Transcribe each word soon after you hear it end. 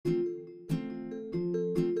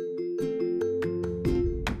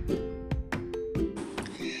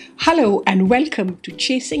Hello and welcome to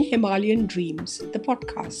Chasing Himalayan Dreams, the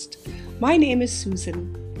podcast. My name is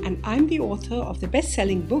Susan and I'm the author of the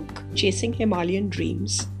best-selling book, Chasing Himalayan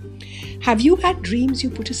Dreams. Have you had dreams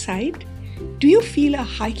you put aside? Do you feel a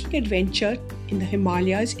hiking adventure in the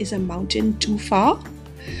Himalayas is a mountain too far?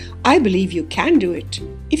 I believe you can do it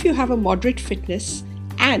if you have a moderate fitness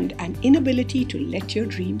and an inability to let your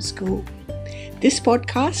dreams go. This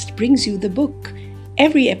podcast brings you the book.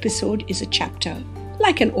 Every episode is a chapter,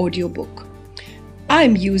 like an audiobook.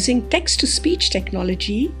 I'm using text-to-speech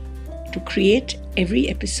technology to create every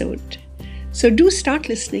episode. So do start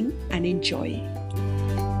listening and enjoy.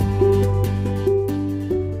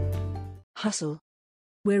 Hustle.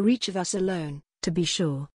 We're each of us alone, to be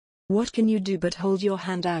sure. What can you do but hold your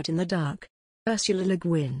hand out in the dark? Ursula Le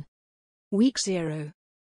Guin. Week 0.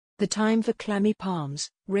 The time for clammy palms,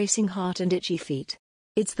 racing heart and itchy feet.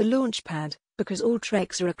 It's the launch pad, because all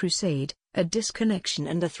treks are a crusade, a disconnection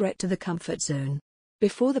and a threat to the comfort zone.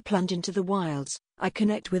 Before the plunge into the wilds, I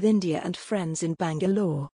connect with India and friends in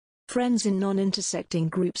Bangalore. Friends in non-intersecting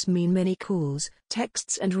groups mean many calls,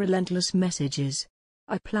 texts and relentless messages.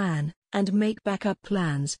 I plan, and make backup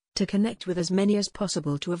plans, to connect with as many as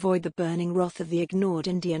possible to avoid the burning wrath of the ignored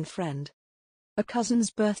Indian friend. A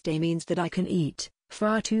cousin's birthday means that I can eat,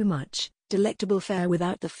 far too much, delectable fare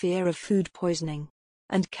without the fear of food poisoning.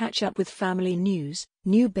 And catch up with family news,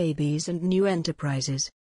 new babies and new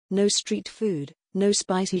enterprises. No street food, no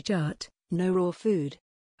spicy chaat, no raw food.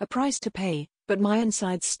 A price to pay, but my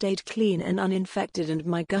insides stayed clean and uninfected and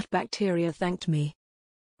my gut bacteria thanked me.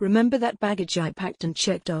 Remember that baggage I packed and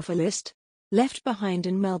checked off a list? Left behind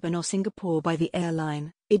in Melbourne or Singapore by the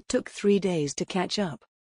airline, it took 3 days to catch up.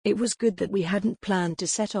 It was good that we hadn't planned to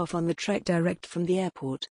set off on the trek direct from the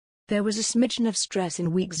airport. There was a smidgen of stress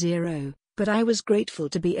in week 0. But I was grateful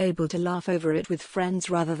to be able to laugh over it with friends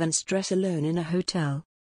rather than stress alone in a hotel.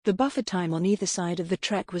 The buffer time on either side of the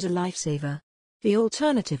trek was a lifesaver. The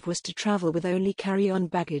alternative was to travel with only carry-on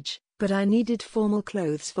baggage, but I needed formal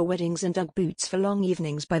clothes for weddings and Ugg boots for long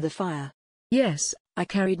evenings by the fire. Yes, I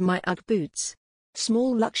carried my Ugg boots.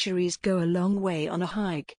 Small luxuries go a long way on a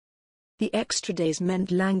hike. The extra days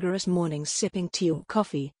meant languorous mornings sipping tea or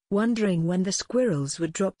coffee, wondering when the squirrels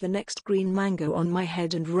would drop the next green mango on my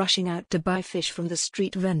head and rushing out to buy fish from the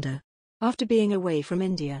street vendor. After being away from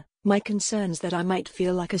India, my concerns that I might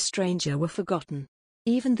feel like a stranger were forgotten.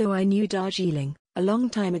 Even though I knew Darjeeling, a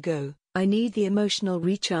long time ago, I need the emotional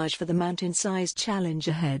recharge for the mountain-sized challenge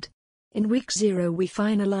ahead. In week 0 we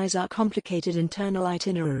finalize our complicated internal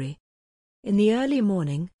itinerary. In the early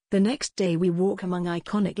morning, the next day we walk among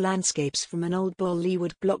iconic landscapes from an old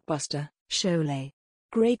Bollywood blockbuster, Sholay.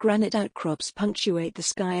 Grey granite outcrops punctuate the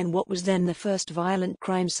sky in what was then the first violent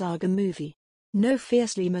crime saga movie. No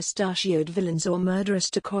fiercely mustachioed villains or murderous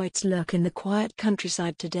dacoits lurk in the quiet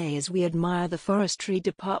countryside today as we admire the forestry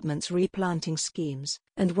department's replanting schemes,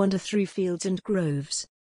 and wander through fields and groves.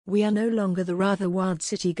 We are no longer the rather wild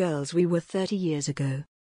city girls we were 30 years ago.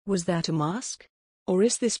 Was that a mask? Or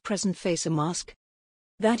is this present face a mask?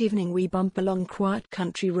 That evening we bump along quiet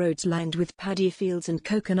country roads lined with paddy fields and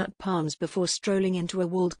coconut palms before strolling into a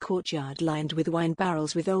walled courtyard lined with wine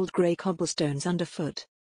barrels with old grey cobblestones underfoot.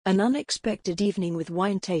 An unexpected evening with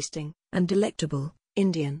wine tasting, and delectable,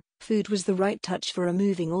 Indian, food was the right touch for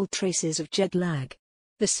removing all traces of jet lag.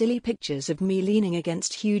 The silly pictures of me leaning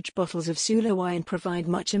against huge bottles of Sula wine provide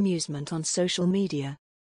much amusement on social media.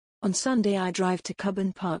 On Sunday I drive to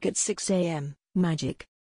Cubbon Park at 6 a.m, magic.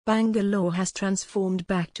 Bangalore has transformed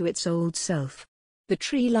back to its old self. The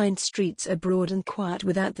tree-lined streets are broad and quiet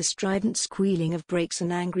without the strident squealing of brakes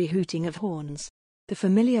and angry hooting of horns. The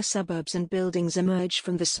familiar suburbs and buildings emerge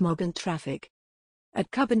from the smog and traffic. At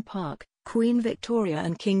Cubbon Park, Queen Victoria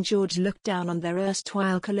and King George look down on their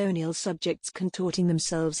erstwhile colonial subjects contorting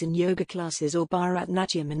themselves in yoga classes or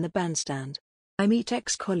Bharatnatyam in the bandstand. I meet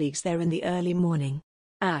ex-colleagues there in the early morning.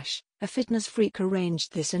 Ash, a fitness freak,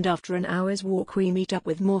 arranged this, and after an hour's walk we meet up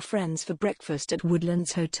with more friends for breakfast at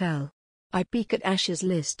Woodlands Hotel. I peek at Ash's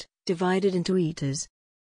list, divided into eaters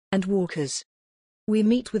and walkers. We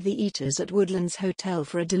meet with the eaters at Woodlands Hotel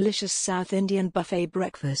for a delicious South Indian buffet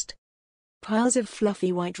breakfast. Piles of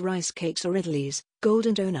fluffy white rice cakes or idlis,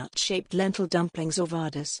 golden donut-shaped lentil dumplings or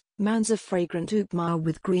vadas, mounds of fragrant upma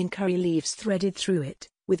with green curry leaves threaded through it,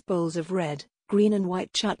 with bowls of red, green and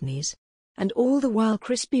white chutneys. And all the while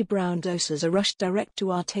crispy brown dosas are rushed direct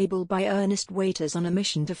to our table by earnest waiters on a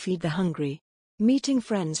mission to feed the hungry. Meeting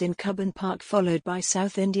friends in Cubbon Park followed by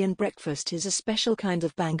South Indian breakfast is a special kind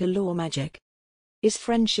of Bangalore magic. Is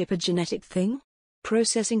friendship a genetic thing?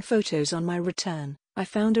 Processing photos on my return, I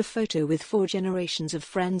found a photo with 4 generations of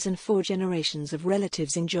friends and 4 generations of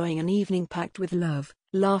relatives enjoying an evening packed with love,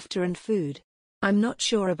 laughter and food. I'm not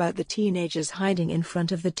sure about the teenagers hiding in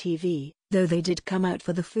front of the TV, though they did come out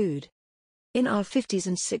for the food. In our 50s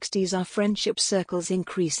and 60s our friendship circles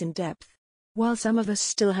increase in depth. While some of us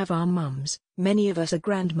still have our mums, many of us are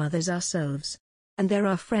grandmothers ourselves. And there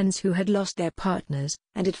are friends who had lost their partners,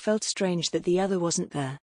 and it felt strange that the other wasn't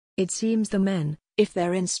there. It seems the men, if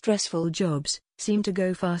they're in stressful jobs, seem to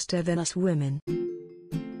go faster than us women.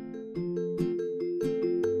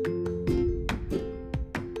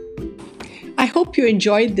 I hope you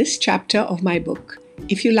enjoyed this chapter of my book.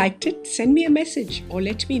 If you liked it, send me a message or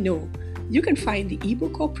let me know. You can find the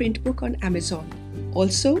ebook or print book on Amazon.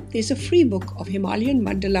 Also, there's a free book of Himalayan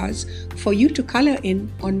mandalas for you to color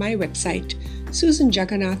in on my website,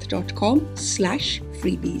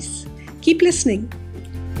 susanjagannath.com/freebies. Keep listening.